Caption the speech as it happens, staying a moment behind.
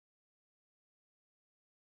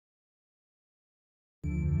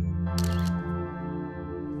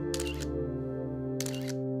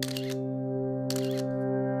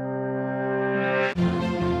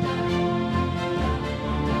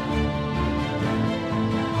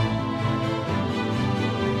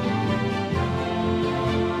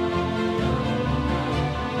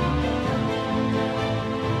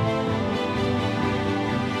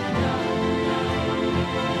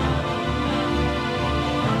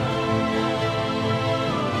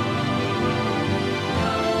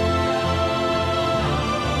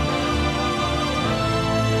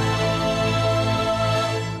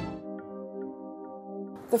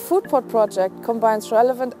The Food Port project combines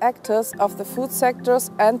relevant actors of the food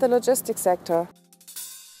sectors and the logistics sector.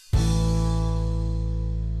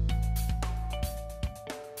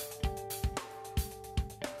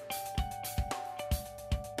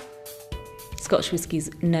 Scotch whisky is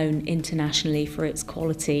known internationally for its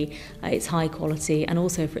quality, its high quality, and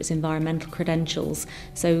also for its environmental credentials.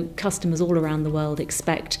 So customers all around the world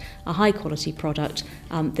expect a high quality product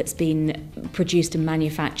that's been produced and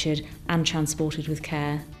manufactured and transported with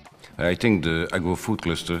care. I think the agro-food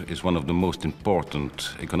cluster is one of the most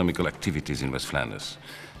important economical activities in West Flanders.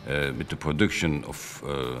 With the production of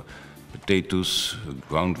potatoes,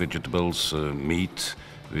 ground vegetables, meat,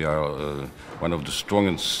 we are one of the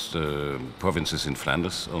strongest provinces in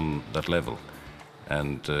Flanders on that level.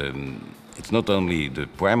 And it's not only the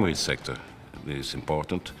primary sector that is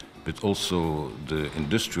important, but also the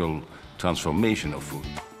industrial transformation of food.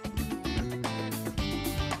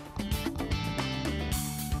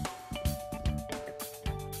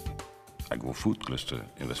 Agro-food cluster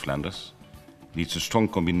in West Flanders needs a strong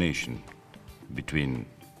combination between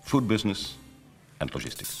food business and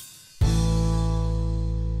logistics.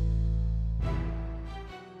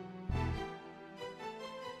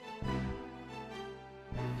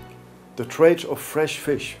 The trade of fresh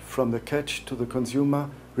fish from the catch to the consumer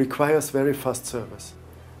requires very fast service.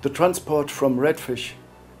 The transport from redfish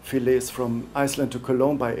fillets from Iceland to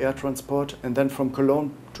Cologne by air transport and then from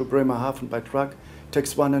Cologne to Bremerhaven by truck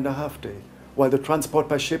takes 1.5 days, while the transport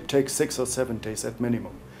by ship takes 6 or 7 days at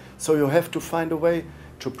minimum. So you have to find a way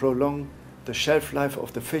to prolong the shelf life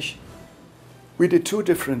of the fish. We did 2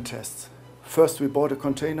 different tests. First, we bought a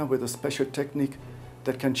container with a special technique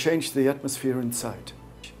that can change the atmosphere inside.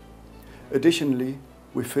 Additionally,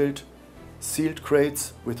 we filled sealed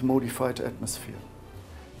crates with modified atmosphere.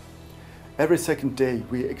 Every second day,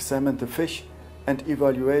 we examined the fish and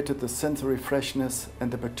evaluated the sensory freshness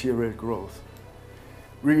and the bacterial growth.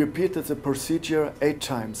 We repeated the procedure 8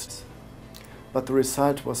 times, but the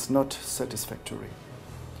result was not satisfactory.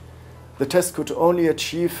 The test could only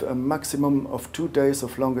achieve a maximum of 2 days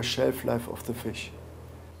of longer shelf life of the fish.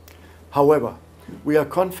 However, we are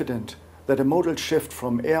confident that a modal shift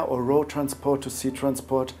from air or road transport to sea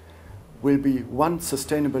transport will be one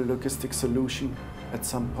sustainable logistic solution at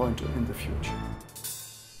some point in the future.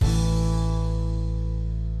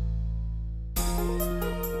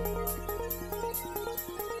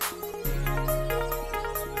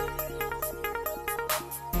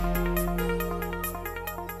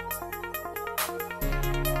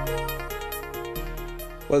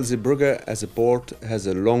 Well, Zeebrugge as a port has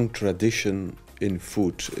a long tradition in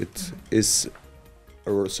food. It is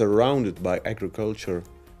surrounded by agriculture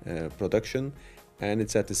production, and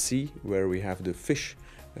it's at the sea where we have the fish.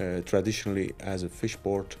 Traditionally, as a fish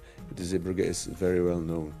port, the Zeebrugge is very well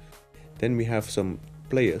known. Then we have some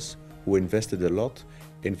players who invested a lot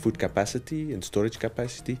in food capacity and storage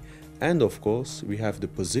capacity, and of course we have the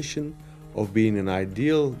position of being an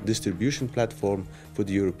ideal distribution platform for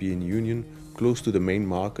the European Union, close to the main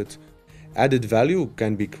market. Added value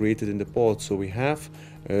can be created in the port, so we have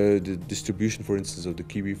the distribution, for instance, of the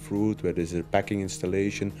kiwi fruit, where there's a packing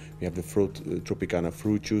installation. We have the Tropicana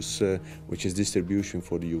fruit juice, which is distribution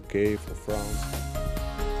for the UK, for France.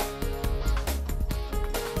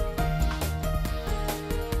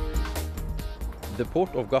 The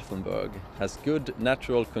port of Gothenburg has good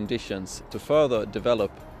natural conditions to further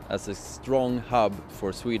develop as a strong hub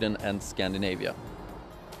for Sweden and Scandinavia.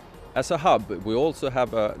 As a hub, we also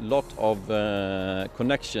have a lot of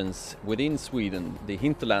connections within Sweden, the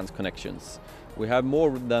hinterland connections. We have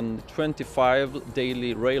more than 25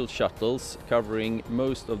 daily rail shuttles covering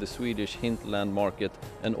most of the Swedish hinterland market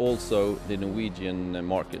and also the Norwegian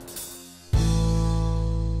market.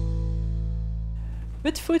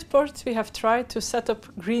 With Food Port, we have tried to set up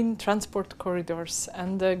green transport corridors,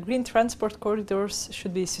 and the green transport corridors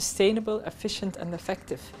should be sustainable, efficient and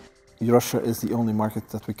effective. Russia is the only market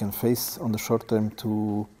that we can face on the short term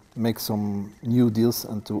to make some new deals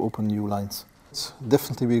and to open new lines.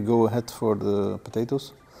 Definitely we go ahead for the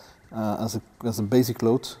potatoes as a basic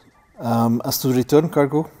load. As to return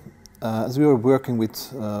cargo, as we are working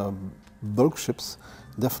with bulk ships,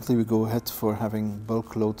 definitely we go ahead for having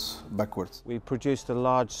bulk loads backwards. We produced a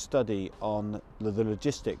large study on the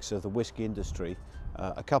logistics of the whisky industry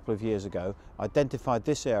a couple of years ago, identified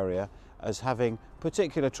this area as having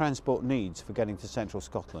particular transport needs for getting to central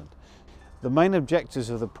Scotland. The main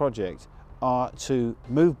objectives of the project are to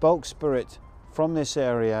move bulk spirit from this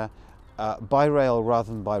area by rail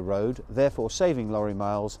rather than by road, therefore saving lorry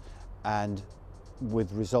miles and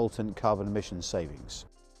with resultant carbon emission savings.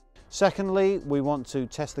 Secondly, we want to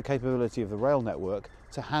test the capability of the rail network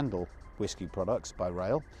to handle whisky products by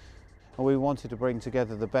rail. And we wanted to bring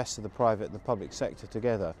together the best of the private and the public sector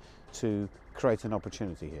together to create an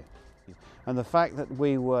opportunity here. And the fact that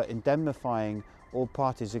we were indemnifying all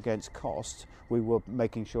parties against cost, we were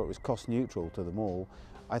making sure it was cost neutral to them all,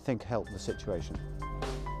 I think helped the situation.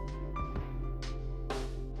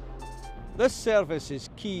 This service is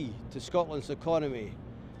key to Scotland's economy.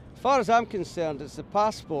 As far as I'm concerned, it's the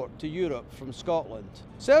passport to Europe from Scotland.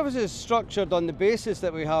 Service is structured on the basis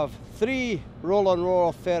that we have 3 roll-on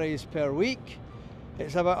roll-off ferries per week.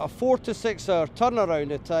 It's about a 4 to 6 hour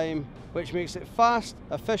turnaround of time, which makes it fast,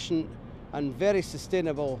 efficient and very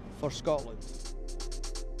sustainable for Scotland.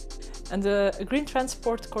 And a green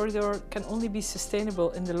transport corridor can only be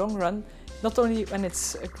sustainable in the long run, not only when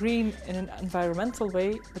it's green in an environmental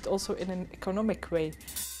way, but also in an economic way.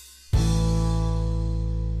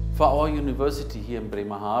 For our university here in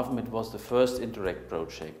Bremerhaven, it was the first Interreg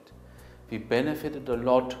project. We benefited a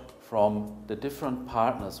lot from the different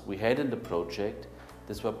partners we had in the project.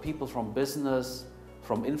 These were people from business,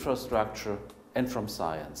 from infrastructure and from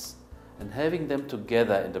science. And having them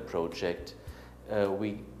together in the project,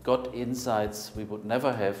 we got insights we would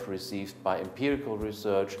never have received by empirical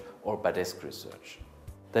research or by desk research.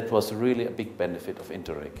 That was really a big benefit of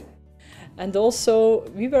Interreg. And also,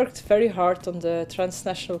 we worked very hard on the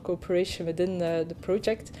transnational cooperation within the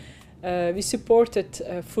project. We supported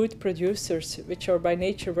food producers, which are by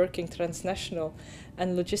nature working transnational,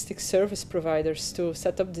 and logistics service providers to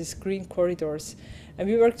set up these green corridors. And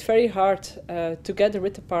we worked very hard together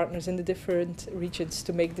with the partners in the different regions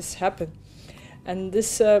to make this happen. And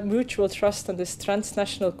this mutual trust and this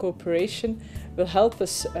transnational cooperation will help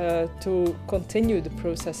us to continue the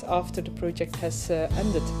process after the project has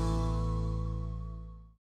ended.